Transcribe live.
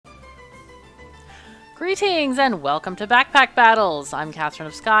Greetings and welcome to Backpack Battles. I'm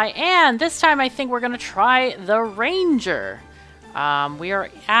KatherineOfSky, and this time I think we're going to try the Ranger. We are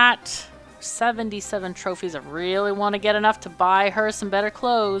at 77 trophies. I really want to get enough to buy her some better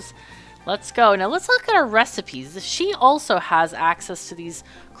clothes. Let's go. Now let's look at her recipes. She also has access to these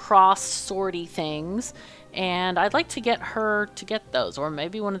cross-sorty things, and I'd like to get her to get those. Or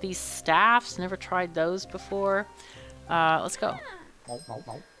maybe one of these staffs. Never tried those before. Let's go.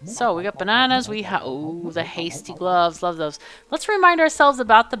 So we got bananas, we have, oh, the hasty gloves, love those. Let's remind ourselves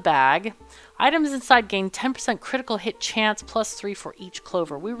about the bag. Items inside gain 10% critical hit chance plus 3 for each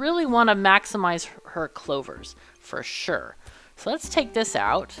clover. We really want to maximize her clovers for sure. So let's take this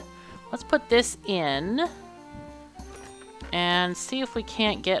out. Let's put this in and see if we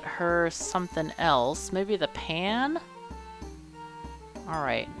can't get her something else. Maybe the pan?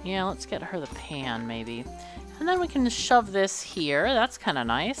 Alright, yeah, let's get her the pan maybe. And then we can shove this here. That's kind of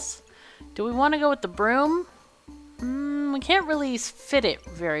nice. Do we want to go with the broom? We can't really fit it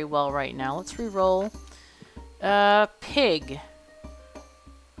very well right now. Let's re-roll. Pig.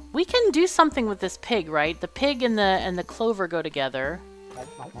 We can do something with this pig, right? The pig and the clover go together.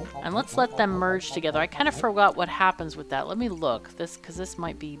 And let's let them merge together. I kind of forgot what happens with that. Let me look. Because this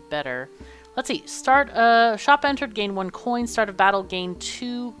might be better. Let's see. Start. Shop entered, gain 1 coin. Start of battle, gain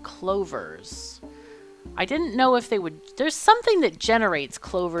 2 clovers. I didn't know if they would... There's something that generates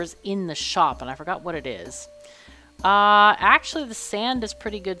clovers in the shop, and I forgot what it is. Actually, the sand is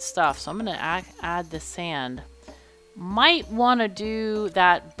pretty good stuff, so I'm going to add the sand. Might want to do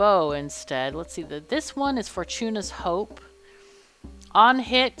that bow instead. Let's see. This one is Fortuna's Hope. On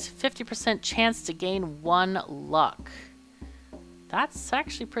hit, 50% chance to gain 1 luck. That's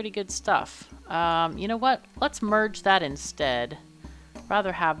actually pretty good stuff. You know what? Let's merge that instead.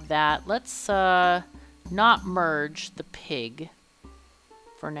 Rather have that. Let's... not merge the pig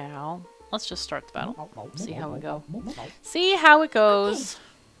for now. Let's just start the battle. See how we go. See how it goes.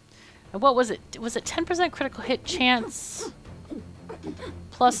 And what was it? Was it 10% critical hit chance?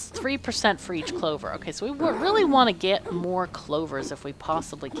 Plus 3% for each clover. Okay, so we really want to get more clovers if we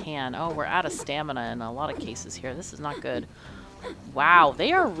possibly can. Oh, we're out of stamina in a lot of cases here. This is not good. Wow,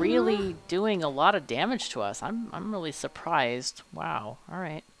 they are really doing a lot of damage to us. I'm really surprised. Wow,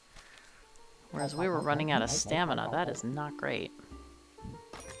 alright. Whereas we were running out of stamina. That is not great.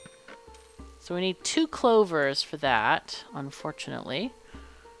 So we need 2 clovers for that, unfortunately.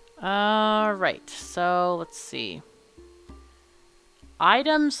 Right, so let's see.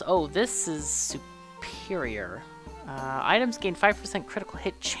 Items. Oh, this is superior. Items gain 5% critical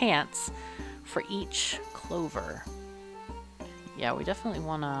hit chance for each clover. Yeah, we definitely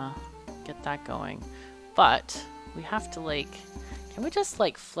want to get that going. But we have to, like... Can we just,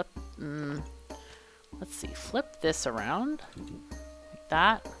 like, flip... Let's see, flip this around like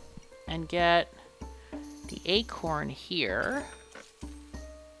that and get the acorn here.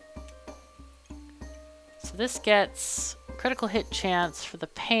 So this gets critical hit chance for the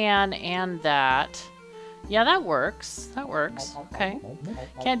pan and that. Yeah, that works. That works. Okay.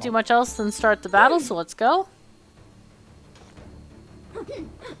 Can't do much else than start the battle, so let's go.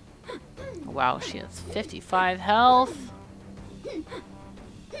 Wow, she has 55 health.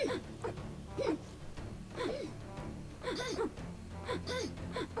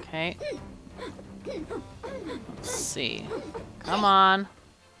 Okay. Let's see. Come on.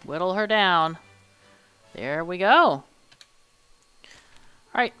 Whittle her down. There we go.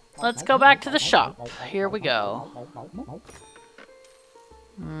 Alright, let's go back to the shop. Here we go.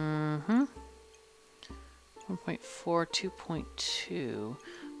 1.4, 2.2.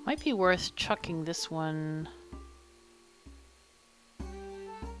 Might be worth chucking this one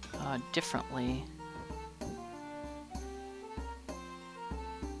differently.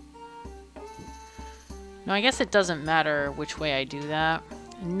 No, I guess it doesn't matter which way I do that.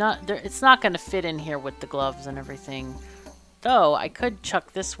 It's not going to fit in here with the gloves and everything. Though, I could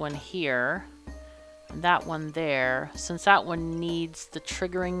chuck this one here. And that one there. Since that one needs the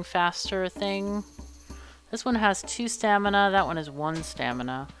triggering faster thing. This one has 2 stamina. That one has 1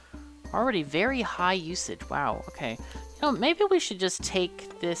 stamina. Already very high usage. Wow, okay. You know, maybe we should just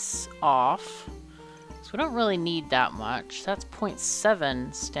take this off. So we don't really need that much. That's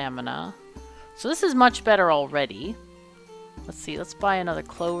 0.7 stamina. So this is much better already. Let's see, let's buy another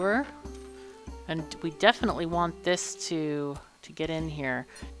clover. And we definitely want this to get in here.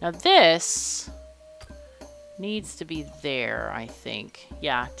 Now this needs to be there, I think.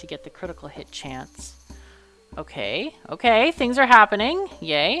 Yeah, to get the critical hit chance. Okay, okay, things are happening.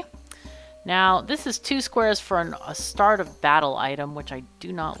 Yay. Now, this is 2 squares for a start of battle item, which I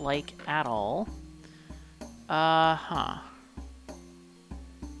do not like at all.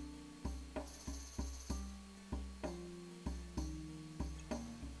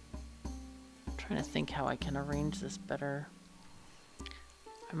 trying to think how I can arrange this better.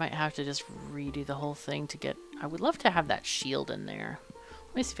 I might have to just redo the whole thing to get... I would love to have that shield in there.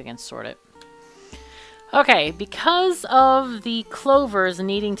 Let me see if I can sort it. Okay, because of the clovers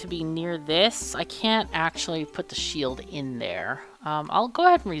needing to be near this, I can't actually put the shield in there. I'll go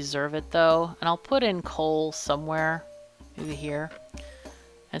ahead and reserve it though, and I'll put in coal somewhere, maybe here,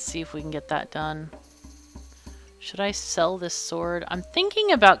 and see if we can get that done. Should I sell this sword? I'm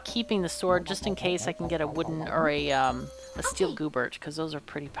thinking about keeping the sword just in case I can get a wooden or a steel goobert, because those are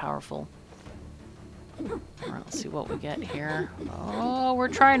pretty powerful. Alright, let's see what we get here. Oh, we're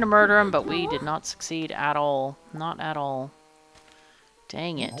trying to murder him, but we did not succeed at all. Not at all.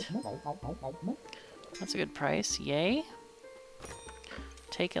 Dang it. That's a good price. Yay.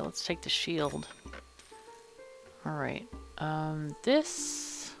 Take it. Let's take the shield. Alright.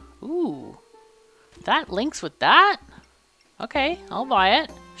 This... Ooh. That links with that? Okay, I'll buy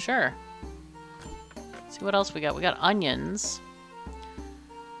it. Sure. Let's see what else we got. We got onions.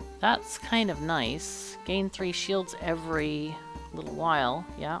 That's kind of nice. Gain 3 shields every little while.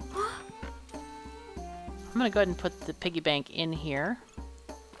 Yeah. I'm gonna go ahead and put the piggy bank in here.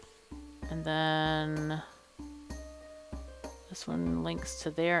 And then... this one links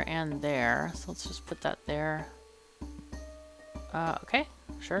to there and there. So let's just put that there. Okay.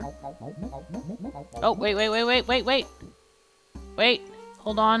 Sure. Oh, wait. Wait,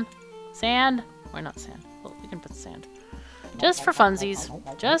 hold on. Sand? Why not sand? Well, we can put sand. Just for funsies.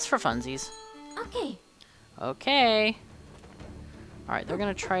 Just for funsies. Okay. Okay. Alright, they're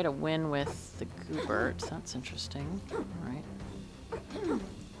gonna try to win with the goobert. That's interesting. Alright.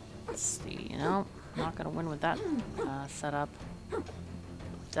 Let's see. No, not gonna win with that setup.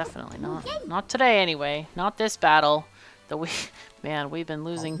 Definitely not. Not today, anyway. Not this battle. Man, we've been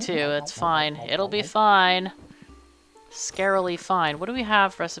losing too. It's fine. It'll be fine. Scarily fine. What do we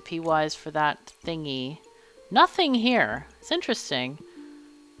have recipe-wise for that thingy? Nothing here. It's interesting.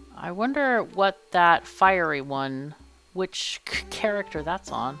 I wonder what that fiery one, which character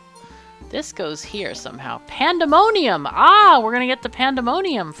that's on. This goes here somehow. Pandemonium! Ah, we're gonna get the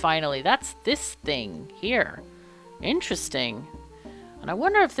Pandemonium finally. That's this thing here. Interesting. And I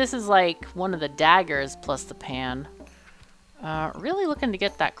wonder if this is like one of the daggers plus the pan. Really looking to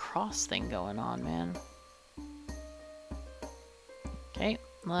get that cross thing going on, man. Okay,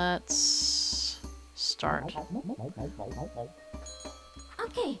 let's start.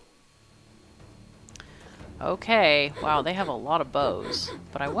 Okay. Okay, wow, they have a lot of bows.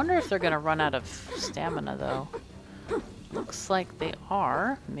 But I wonder if they're gonna run out of stamina, though. Looks like they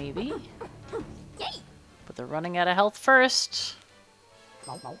are, maybe. Yay! But they're running out of health first.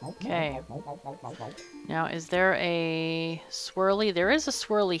 Okay. Now, is there a swirly? There is a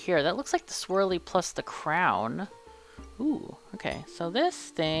swirly here. That looks like the swirly plus the crown. Ooh, okay. So this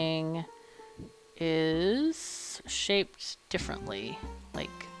thing is shaped differently, like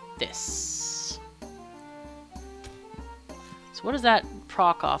this. So what does that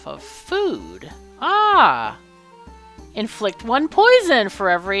proc off of? Food. Ah! Inflict 1 poison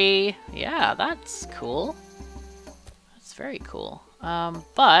for every... Yeah, that's cool. That's very cool.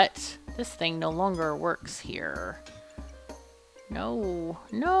 But this thing no longer works here. No.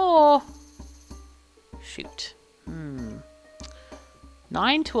 No! Shoot. 9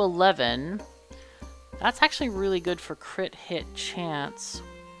 to 11. That's actually really good for crit hit chance.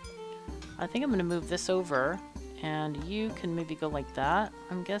 I think I'm going to move this over. And you can maybe go like that,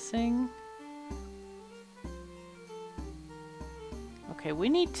 I'm guessing. Okay, we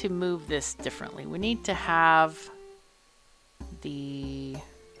need to move this differently. We need to have the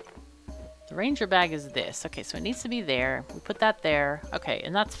ranger bag is this. Okay, so it needs to be there. We put that there. Okay,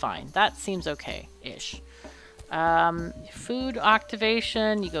 and that's fine. That seems okay-ish. Food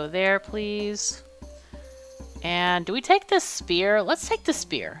activation, you go there, please. And do we take this spear? Let's take the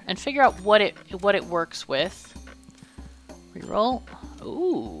spear and figure out what it works with. Reroll.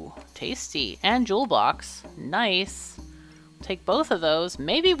 Ooh, tasty. And jewel box. Nice. Take both of those.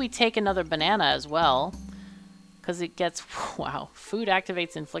 Maybe we take another banana as well. Because it gets... Wow. Food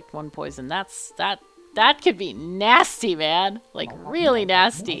activates inflict 1 poison. That could be nasty, man. Like, really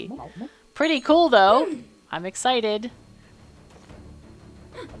nasty. Pretty cool, though. I'm excited.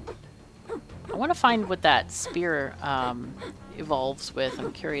 I want to find what that spear evolves with.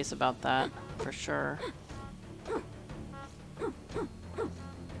 I'm curious about that, for sure.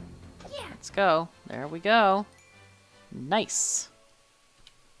 Let's go. There we go. Nice.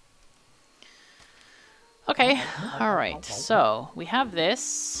 Okay, alright, so we have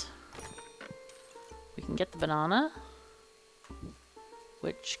this. We can get the banana,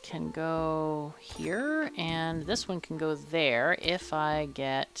 which can go here, and this one can go there if I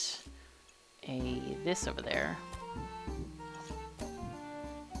get this over there.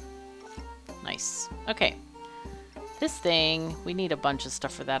 Nice. Okay. This thing, we need a bunch of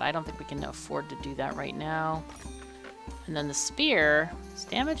stuff for that. I don't think we can afford to do that right now. And then the spear is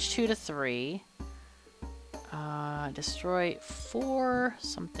damage 2 to 3. Destroy 4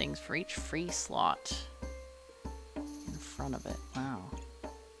 somethings for each free slot in front of it. Wow.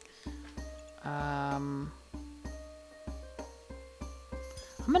 I'm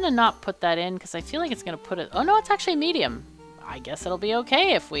gonna not put that in because I feel like it's gonna put it. Oh no, it's actually medium. I guess it'll be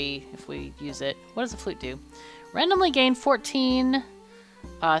okay if we use it. What does the flute do? Randomly gain 14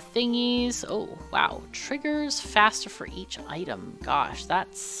 thingies. Oh wow, triggers faster for each item. Gosh,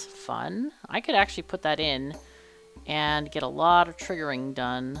 that's fun. I could actually put that in and get a lot of triggering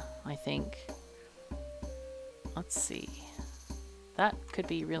done, I think. Let's see. That could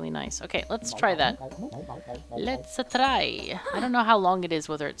be really nice. Okay, let's try that. Let's try. I don't know how long it is,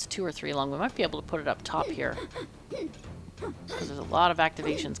 whether it's 2 or 3 long. We might be able to put it up top here. Because there's a lot of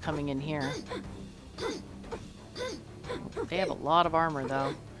activations coming in here. They have a lot of armor,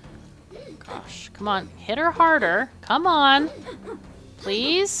 though. Gosh, come on. Hit her harder. Come on.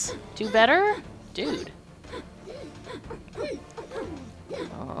 Please? Do better? Dude.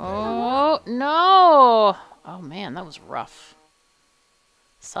 Oh, no! Oh, man, that was rough.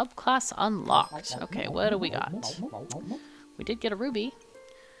 Subclass unlocked. Okay, what do we got? We did get a ruby.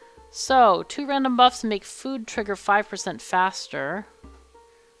 So, 2 random buffs make food trigger 5% faster.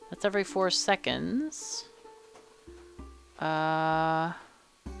 That's every 4 seconds. Friends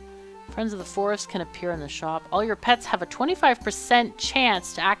of the forest can appear in the shop. All your pets have a 25%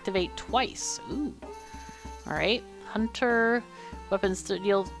 chance to activate twice. Ooh. Alright. Hunter weapons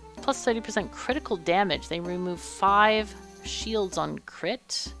deal plus 30% critical damage. They remove 5 shields on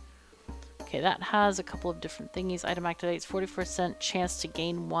crit. Okay, that has a couple of different thingies. Item activates 40% chance to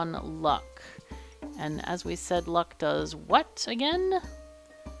gain 1 luck. And as we said, luck does what again?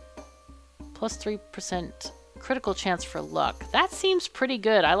 Plus 3% critical chance for luck. That seems pretty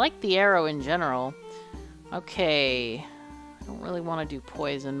good. I like the arrow in general. Okay. I don't really want to do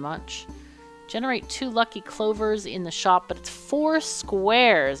poison much. Generate 2 lucky clovers in the shop, but it's 4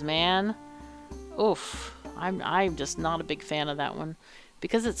 squares, man. Oof. I'm just not a big fan of that one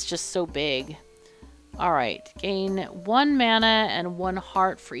because it's just so big. Alright, gain 1 mana and 1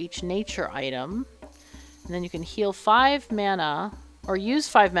 heart for each nature item. And then you can heal 5 mana, or use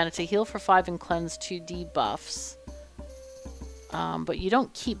 5 mana to heal for 5 and cleanse 2 debuffs. But you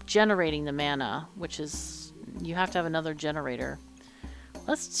don't keep generating the mana, which is, you have to have another generator.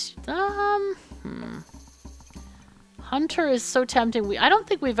 Let's, Hunter is so tempting. I don't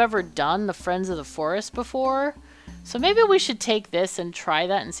think we've ever done the Friends of the Forest before. So maybe we should take this and try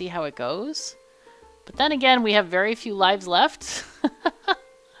that and see how it goes. But then again, we have very few lives left.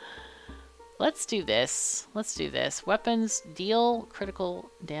 Let's do this. Let's do this. Weapons deal critical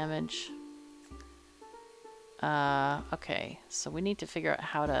damage. Okay. So we need to figure out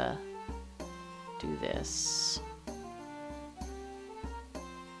how to do this.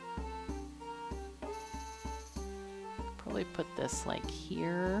 Probably put this like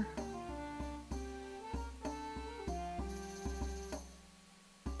here.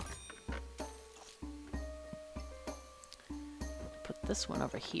 Put this one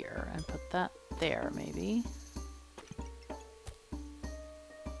over here and put that there maybe.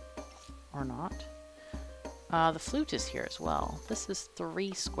 Or not. The flute is here as well. This is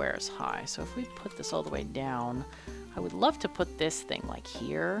 3 squares high, so if we put this all the way down, I would love to put this thing like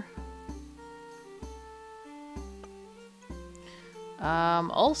here.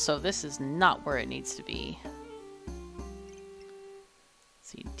 Also, this is not where it needs to be. Let's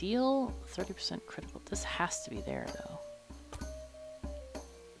see, deal 30% critical. This has to be there, though.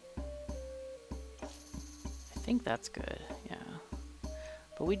 I think that's good, yeah.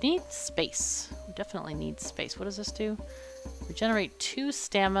 But we need space. We definitely need space. What does this do? Regenerate 2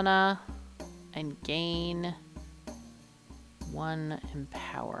 stamina and gain 1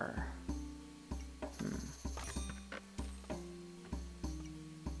 empower.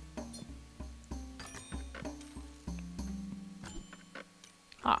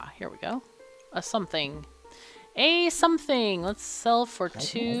 Ah, here we go. A something. A something! Let's sell for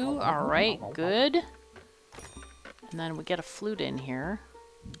 2. Alright, good. And then we get a flute in here.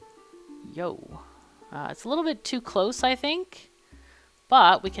 Yo. It's a little bit too close, I think.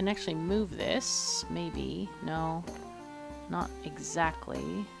 But we can actually move this. Maybe. No. Not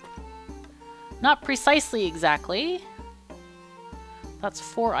exactly. Not precisely exactly. That's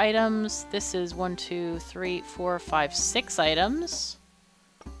 4 items. This is 1, 2, 3, 4, 5, 6 items.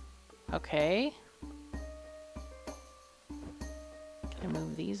 Okay. Can I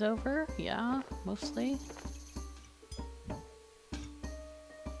move these over? Yeah, mostly.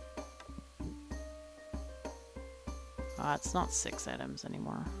 It's not 6 items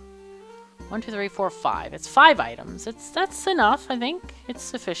anymore. 1, 2, 3, 4, 5. It's 5 items. That's enough, I think. It's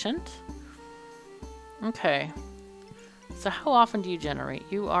sufficient. Okay. So how often do you generate?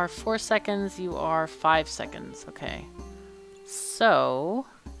 You are 4 seconds. You are 5 seconds. Okay. So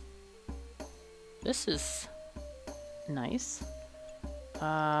this is nice.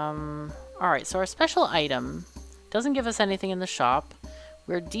 Alright, so our special item doesn't give us anything in the shop.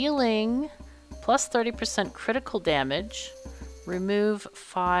 We're dealing plus 30% critical damage. Remove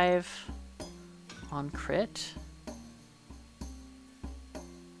 5 on crit.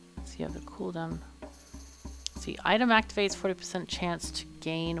 So you have the cooldown. See, item activates 40% chance to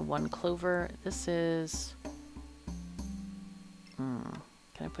gain 1 clover. This is...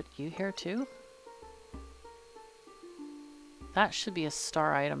 Can I put you here too? That should be a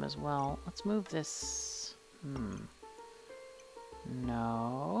star item as well. Let's move this.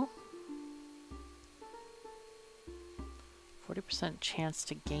 No. 40% chance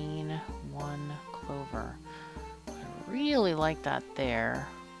to gain 1 clover. I really like that there.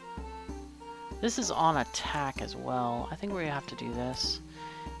 This is on attack as well. I think we have to do this.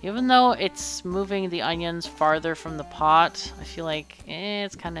 Even though it's moving the onions farther from the pot, I feel like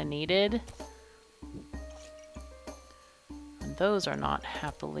it's kind of needed. And those are not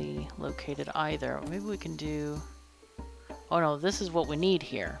happily located either. Maybe we can do... Oh no, this is what we need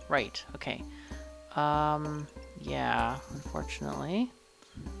here. Right, okay. Yeah, unfortunately.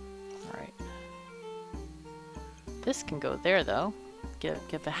 Alright. This can go there though.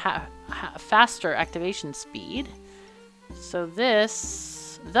 Give a faster activation speed. So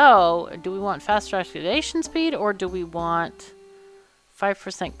this, though, do we want faster activation speed or do we want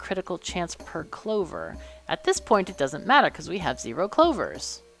 5% critical chance per clover? At this point it doesn't matter because we have 0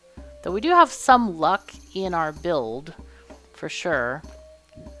 clovers. Though we do have some luck in our build, for sure.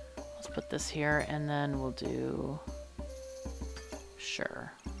 Let's put this here and then we'll do...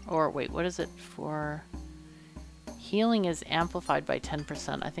 Sure. Or wait, what is it for... Healing is amplified by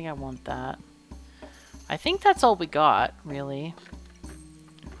 10%. I think I want that. I think that's all we got, really.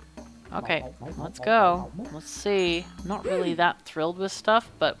 Okay, let's go. Let's see. I'm not really that thrilled with stuff,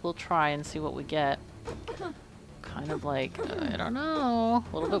 but we'll try and see what we get. Kind of like, I don't know.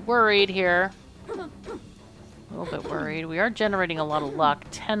 A little bit worried here. A little bit worried. We are generating a lot of luck.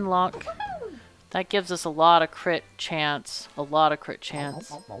 10 luck. That gives us a lot of crit chance. A lot of crit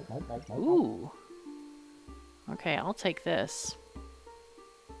chance. Ooh. Okay, I'll take this.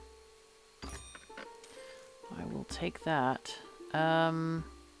 I will take that. I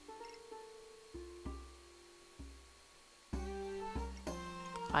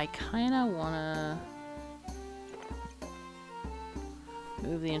kind of want to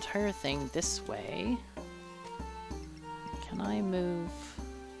move the entire thing this way. Can I move...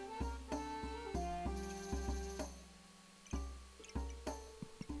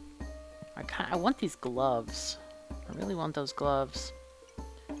 I want these gloves. I really want those gloves.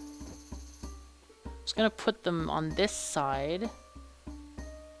 I'm just gonna put them on this side.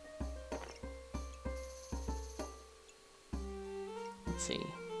 Let's see.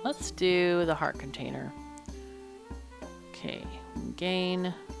 Let's do the heart container. Okay,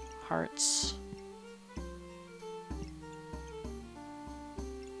 gain hearts.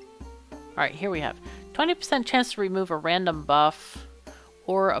 Alright, here we have 20% chance to remove a random buff.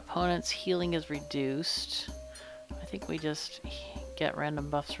 Or opponent's healing is reduced. I think we just get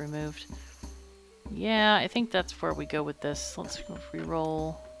random buffs removed. Yeah, I think that's where we go with this. Let's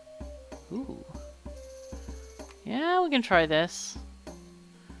reroll. Ooh. Yeah, we can try this.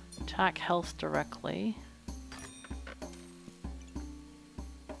 Attack health directly.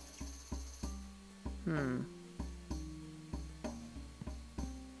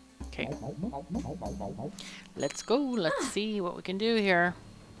 Okay. Let's go. Let's see what we can do here.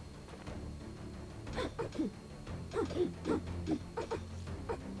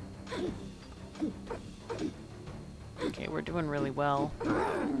 Okay, we're doing really well.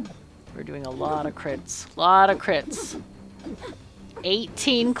 We're doing a lot of crits. Lot of crits.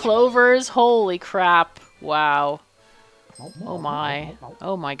 18 clovers. Holy crap. Wow. Oh my.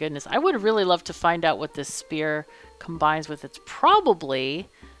 Oh my goodness. I would really love to find out what this spear combines with. It's probably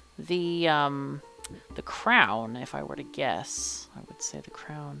the crown, if I were to guess. I would say the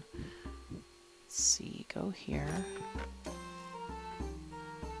crown. Let's see, go here.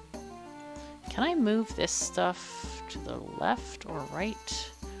 Can I move this stuff to the left or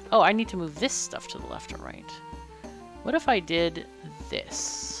right? Oh, I need to move this stuff to the left or right. What if I did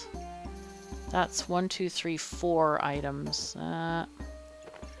this? That's 1, 2, 3, 4 items.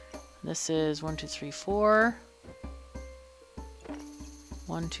 This is 1, 2, 3, 4.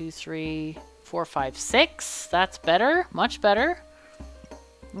 1, 2, 3, 4, 5, 6. That's better. Much better.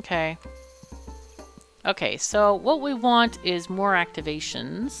 Okay. Okay, so what we want is more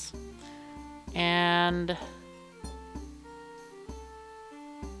activations. And...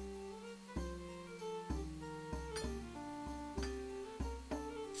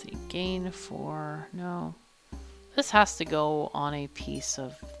 let's see, gain 4. No. This has to go on a piece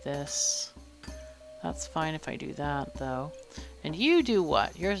of this. That's fine if I do that, though. And you do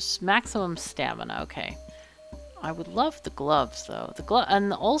what? Your maximum stamina. Okay. I would love the gloves, though.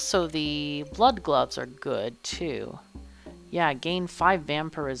 And also the blood gloves are good, too. Yeah, gain 5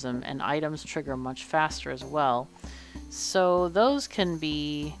 vampirism, and items trigger much faster as well. So those can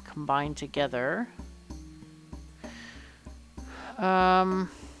be combined together. Yeah,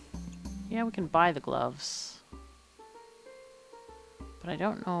 we can buy the gloves. But I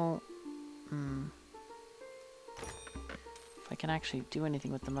don't know if I can actually do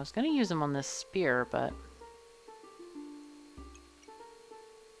anything with them. I was going to use them on this spear, but...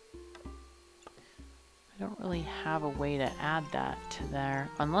 I don't really have a way to add that to there.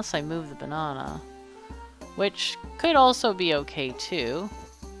 Unless I move the banana. Which could also be okay, too.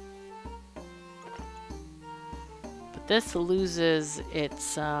 But this loses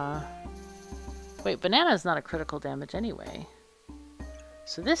its... Wait, banana is not a critical damage anyway.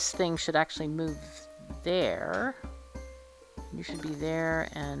 So this thing should actually move there. You should be there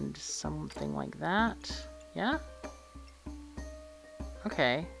and something like that. Yeah?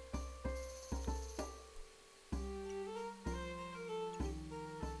 Okay.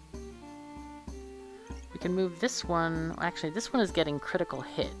 We can move this one. Actually, this one is getting critical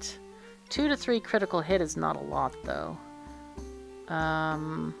hit. 2 to 3 critical hit is not a lot, though.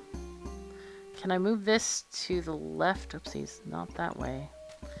 Can I move this to the left? Oopsies, not that way.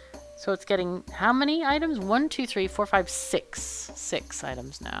 So it's getting how many items? 1, 2, 3, 4, 5, 6. 6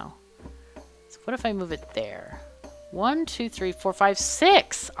 items now. So what if I move it there? 1, 2, 3, 4, 5,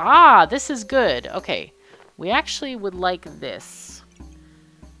 6. Ah, this is good. Okay. We actually would like this.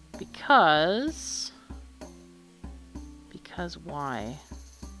 Because why?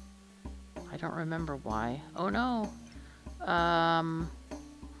 I don't remember why. Oh no. I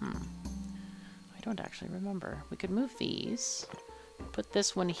don't actually remember. We could move these. Put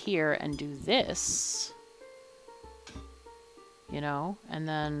this one here and do this. You know, and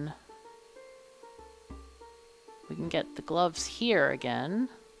then we can get the gloves here again.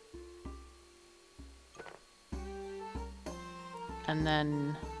 And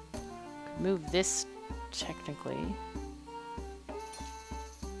then move this technically.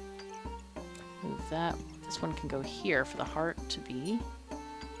 Move that. This one can go here for the heart to be.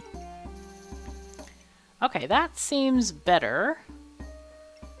 Okay, that seems better.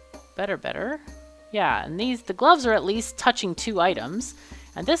 Better. Yeah, and the gloves are at least touching 2 items.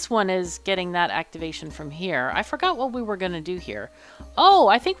 And this one is getting that activation from here. I forgot what we were going to do here. Oh,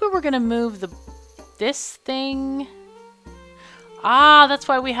 I think we were going to move this thing. Ah, that's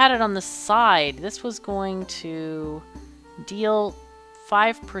why we had it on the side. This was going to deal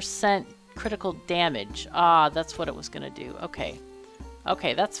 5% critical damage. Ah, that's what it was going to do. Okay.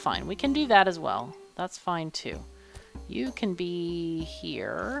 Okay, that's fine. We can do that as well. That's fine too. You can be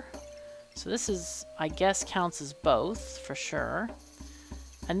here. So this is, I guess, counts as both for sure.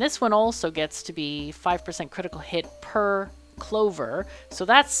 And this one also gets to be 5% critical hit per clover. So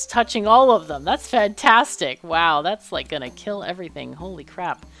that's touching all of them. That's fantastic. Wow, that's like gonna kill everything. Holy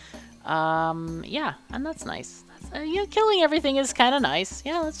crap. Yeah, and that's nice. Yeah, killing everything is kind of nice.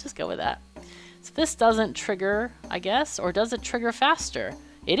 Yeah, let's just go with that. So this doesn't trigger, I guess, or does it trigger faster?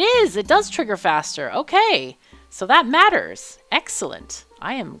 It is! It does trigger faster. Okay. So that matters. Excellent.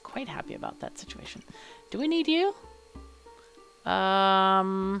 I am quite happy about that situation. Do we need you?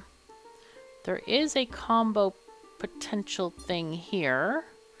 There is a combo potential thing here.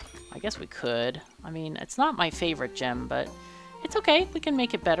 I guess we could. I mean, it's not my favorite gem, but it's okay. We can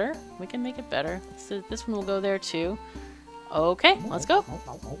make it better. We can make it better. So this one will go there too. Okay, let's go.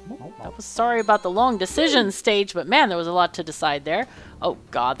 I was sorry about the long decision stage, but man, there was a lot to decide there. Oh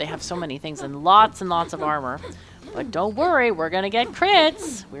god, they have so many things and lots of armor. But don't worry, we're gonna get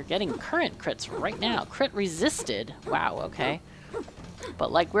crits. We're getting current crits right now. Crit resisted. Wow, okay. But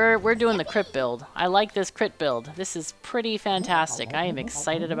like we're doing the crit build. I like this crit build. This is pretty fantastic. I am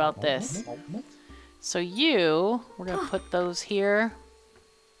excited about this. So we're gonna put those here.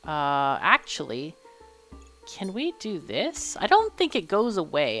 Actually, can we do this? I don't think it goes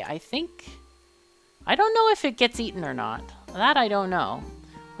away. I don't know if it gets eaten or not. That I don't know.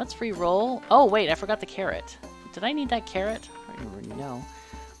 Let's re-roll. Oh, wait, I forgot the carrot. Did I need that carrot? I don't even know.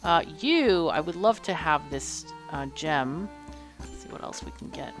 I would love to have this gem. Let's see what else we can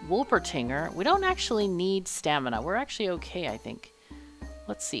get. Wolpertinger. We don't actually need stamina. We're actually okay, I think.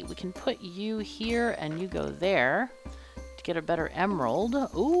 Let's see. We can put you here and you go there to get a better emerald.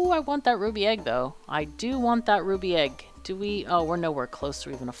 Ooh, I want that ruby egg, though. I do want that ruby egg. Do we? Oh, we're nowhere close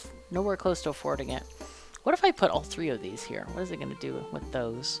to nowhere close to affording it. What if I put all 3 of these here? What is it going to do with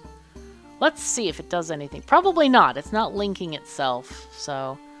those? Let's see if it does anything. Probably not. It's not linking itself,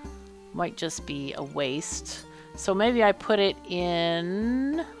 so might just be a waste. So maybe I put it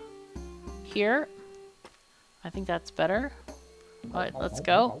in here. I think that's better. All right, let's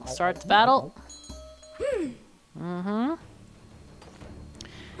go. Start the battle. Mm-hmm.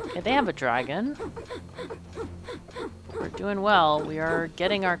 Okay, they have a dragon. We're doing well. We are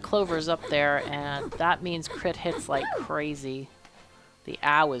getting our clovers up there, and that means crit hits like crazy. The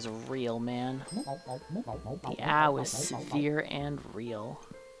ow is real, man. The ow is severe and real.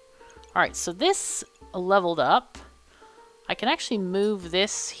 Alright, so this leveled up. I can actually move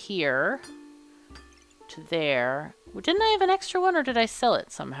this here to there. Didn't I have an extra one, or did I sell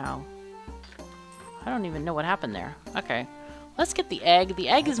it somehow? I don't even know what happened there. Okay. Let's get the egg. The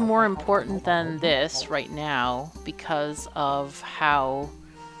egg is more important than this right now because of how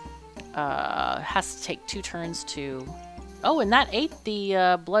it has to take 2 turns to... Oh, and that ate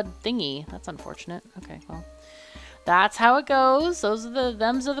the blood thingy. That's unfortunate. Okay, well, that's how it goes.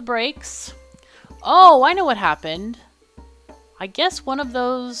 Them's are the breaks. Oh, I know what happened. I guess one of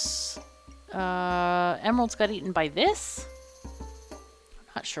those emeralds got eaten by this?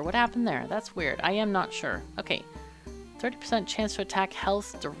 I'm not sure what happened there. That's weird. I am not sure. Okay. 30% chance to attack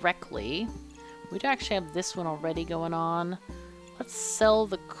health directly. We do actually have this one already going on. Let's sell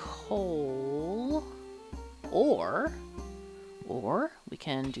the coal. Or we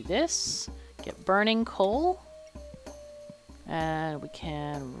can do this. Get burning coal. And we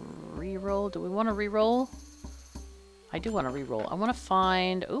can re-roll. Do we want to re-roll? I do want to re-roll. I want to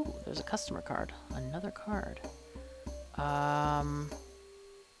find... Oh, there's a customer card. Another card.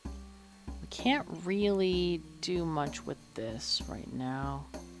 We can't really do much with this right now.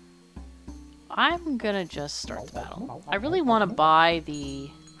 I'm gonna just start the battle. I really want to buy the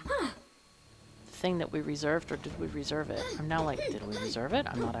thing that we reserved, or did we reserve it? I'm now like, did we reserve it?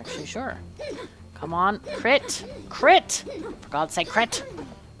 I'm not actually sure. Come on, crit! Crit! For God's sake, crit!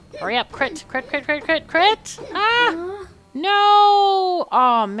 Hurry up, crit! Crit, crit, crit, crit, crit! Ah! No!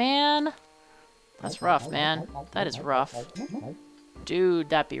 Oh man. That's rough, man. That is rough. Dude,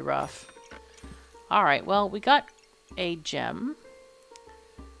 that'd be rough. Alright, well, we got a gem.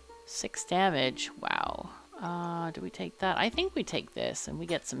 6 damage. Wow. Do we take that? I think we take this, and we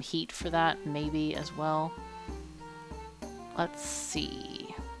get some heat for that, maybe, as well. Let's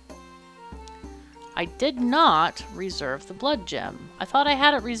see. I did not reserve the blood gem. I thought I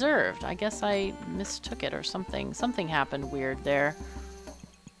had it reserved. I guess I mistook it or something. Something happened weird there.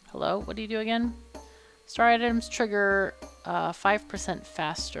 Hello? What do you do again? Star items trigger 5%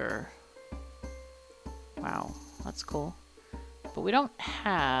 faster. Wow, that's cool. But we don't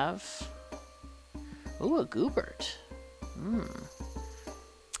have... Ooh, a Goobert.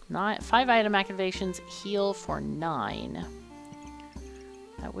 5 item activations, heal for 9.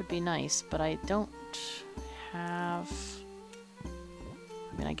 That would be nice, but I don't have...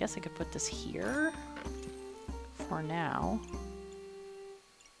 I mean, I guess I could put this here for now.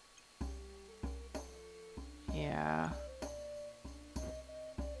 Yeah.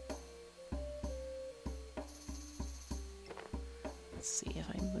 Let's see if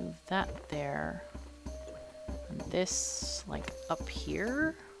I move that there. And this, like, up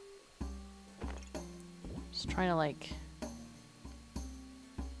here. Just trying to, like...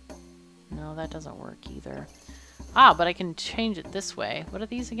 No, that doesn't work either. Ah, but I can change it this way. What are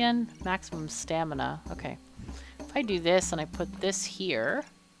these again? Maximum stamina. Okay. If I do this and I put this here,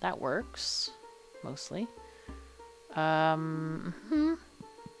 that works. Mostly. Really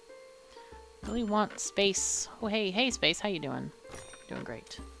want space. Oh, hey, space. How you doing? Doing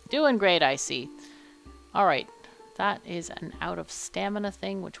great. Doing great, I see. Alright. That is an out of stamina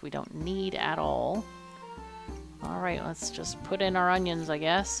thing, which we don't need at all. Alright, let's just put in our onions, I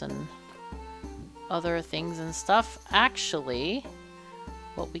guess, and other things and stuff. Actually,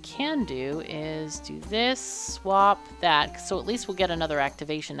 what we can do is do this, swap that, so at least we'll get another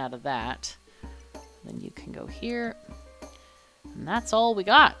activation out of that. Then you can go here. And that's all we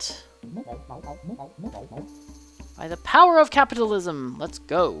got. By the power of capitalism, let's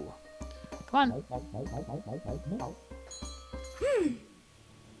go. Come on.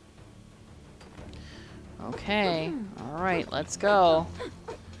 Okay, alright, let's go.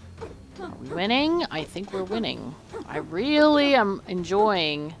 Are we winning? I think we're winning. I really am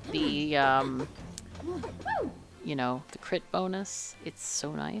enjoying the, you know, the crit bonus. It's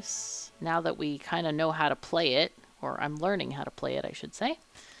so nice. Now that we kind of know how to play it, or I'm learning how to play it, I should say.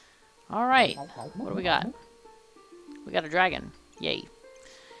 All right, what do we got? We got a dragon. Yay.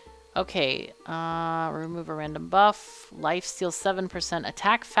 Okay, remove a random buff. Life steals 7%.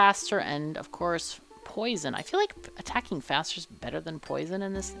 Attack faster, and of course, poison. I feel like attacking faster is better than poison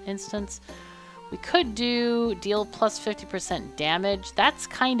in this instance. We could do deal plus 50% damage. That's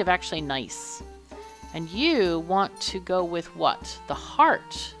kind of actually nice. And you want to go with what? The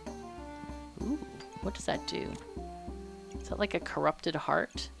heart. Ooh, what does that do? Is that like a corrupted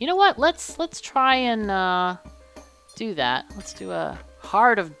heart? You know what? Let's try and do that. Let's do a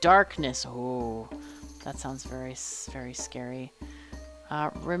Heart of Darkness. Oh, that sounds very, very scary.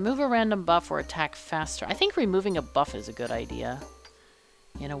 Remove a random buff or attack faster. I think removing a buff is a good idea,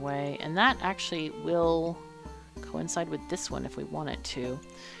 in a way. And that actually will coincide with this one if we want it to.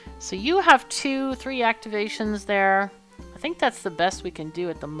 So you have 2, 3 activations there. I think that's the best we can do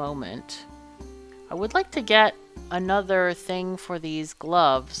at the moment. I would like to get another thing for these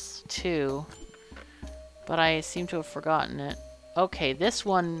gloves, too. But I seem to have forgotten it. Okay, this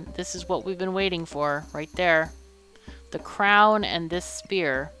one, this is what we've been waiting for, right there. The crown and this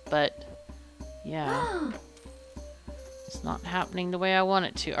spear, but yeah. It's not happening the way I want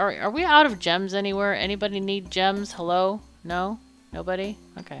it to. Alright, are we out of gems anywhere? Anybody need gems? Hello? No? Nobody?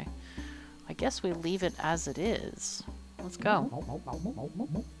 Okay. I guess we leave it as it is. Let's go.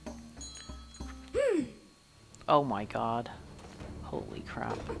 Oh my god. Holy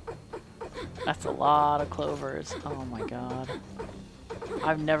crap. That's a lot of clovers. Oh my god.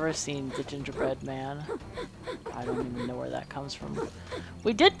 I've never seen the gingerbread man. I don't even know where that comes from.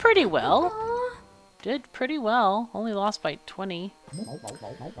 We did pretty well. Did pretty well. Only lost by 20.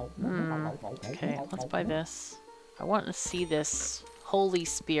 Okay, let's buy this. I want to see this holy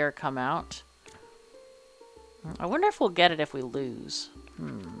spear come out. I wonder if we'll get it if we lose.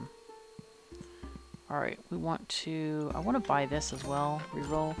 Alright, we want to... I want to buy this as well.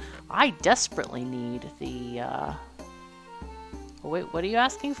 Reroll. I desperately need the... Oh, wait, what are you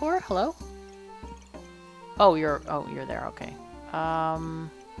asking for? Hello? Oh, you're there. Okay.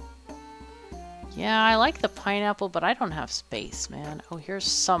 Yeah, I like the pineapple, but I don't have space, man. Oh, here's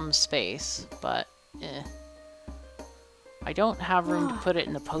some space, but I don't have room to put it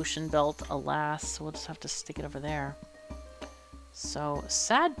in the potion belt, alas, so we'll just have to stick it over there. So,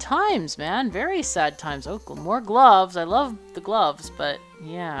 sad times, man. Very sad times. Oh, more gloves. I love the gloves, but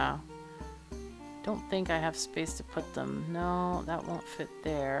yeah. Don't think I have space to put them. No, that won't fit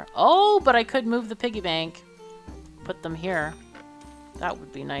there. Oh, but I could move the piggy bank. Put them here. That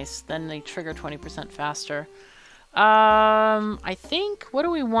would be nice. Then they trigger 20% faster. I think, what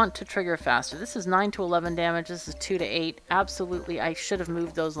do we want to trigger faster? This is 9 to 11 damage. This is 2 to 8. Absolutely, I should have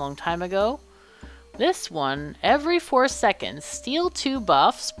moved those a long time ago. This one, every 4 seconds, steal 2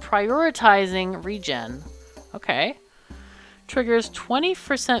 buffs, prioritizing regen. Okay. Triggers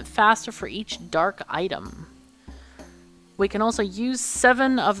 20% faster for each dark item. We can also use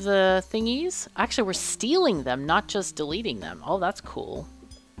 7 of the thingies. Actually, we're stealing them, not just deleting them. Oh, that's cool.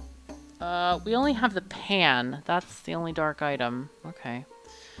 We only have the pan. That's the only dark item. Okay.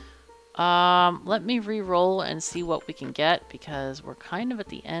 Let me re-roll and see what we can get, because we're kind of at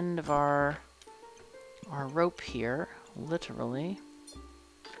the end of our rope here, literally.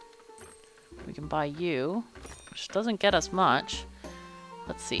 We can buy you, which doesn't get us much.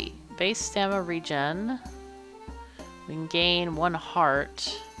 Let's see. Base stamina regen. We can gain 1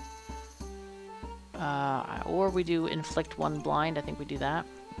 heart. Or we do inflict 1 blind. I think we do that.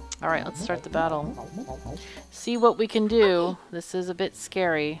 Alright, let's start the battle. See what we can do. This is a bit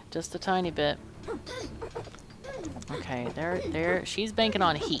scary. Just a tiny bit. Okay, there. She's banking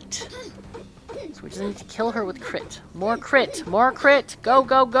on heat. So we just need to kill her with crit. More crit! More crit! Go,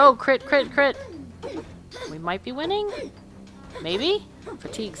 go, go! Crit, crit, crit! We might be winning? Maybe?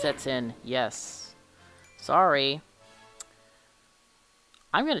 Fatigue sets in. Yes. Sorry.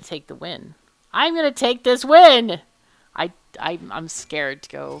 I'm gonna take the win. I'm gonna take this win! I'm scared to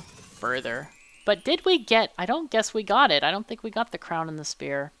go further. But did we get... I don't guess we got it. I don't think we got the crown and the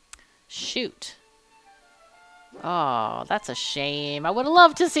spear. Shoot. Oh, that's a shame. I would have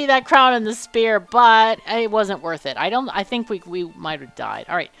loved to see that crown and the spear, but it wasn't worth it. I think we might have died.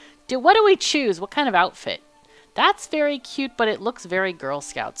 Alright. What do we choose? What kind of outfit? That's very cute, but it looks very Girl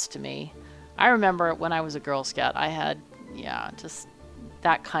Scouts to me. I remember when I was a Girl Scout, I had, yeah, just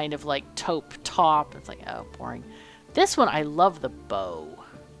that kind of like taupe top. It's like, oh, boring. This one, I love the bow.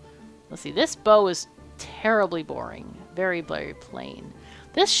 Let's see, this bow is terribly boring. Very, very plain.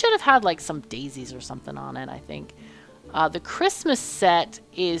 This should have had like some daisies or something on it, I think. The Christmas set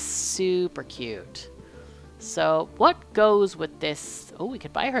is super cute. So what goes with this? Oh, we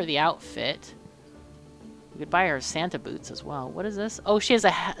could buy her the outfit. We could buy her Santa boots as well. What is this? Oh, she has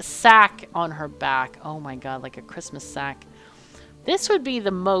a sack on her back. Oh my god, like a Christmas sack. This would be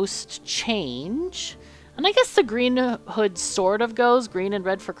the most change. And I guess the green hood sort of goes green and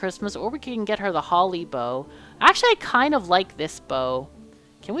red for Christmas. Or we can get her the holly bow. Actually, I kind of like this bow.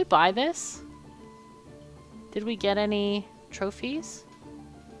 Can we buy this? Did we get any trophies?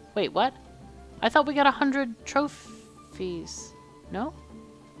 Wait, what? I thought we got 100 trophies. No?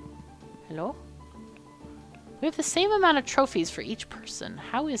 Hello? We have the same amount of trophies for each person.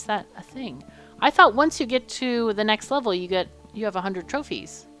 How is that a thing? I thought once you get to the next level, you have 100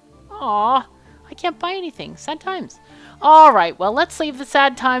 trophies. Aw, I can't buy anything. Sad times. All right, well, let's leave the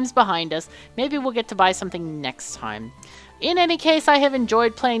sad times behind us. Maybe we'll get to buy something next time. In any case, I have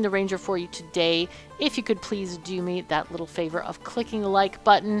enjoyed playing the Ranger for you today. If you could please do me that little favor of clicking the like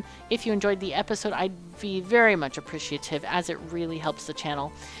button. If you enjoyed the episode, I'd be very much appreciative, as it really helps the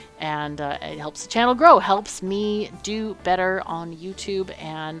channel. And it helps the channel grow, helps me do better on YouTube.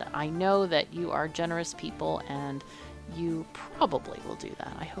 And I know that you are generous people, and you probably will do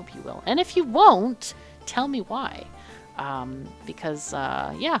that. I hope you will. And if you won't, tell me why. Because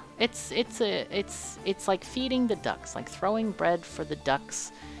yeah, it's like feeding the ducks, like throwing bread for the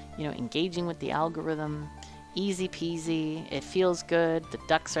ducks, you know, engaging with the algorithm, easy peasy. It feels good. The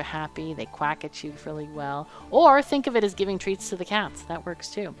ducks are happy. They quack at you really well. Or think of it as giving treats to the cats. That works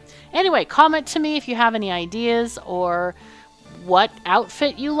too. Anyway, comment to me if you have any ideas or what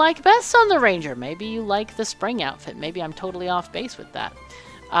outfit you like best on the Ranger. Maybe you like the spring outfit. Maybe I'm totally off base with that.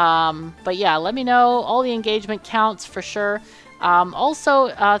 But yeah, let me know. All the engagement counts for sure. Also,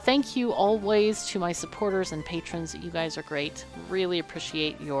 thank you always to my supporters and patrons. You guys are great. Really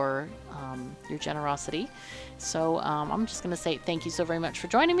appreciate your generosity. So I'm just going to say thank you so very much for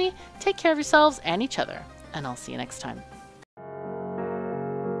joining me. Take care of yourselves and each other, and I'll see you next time.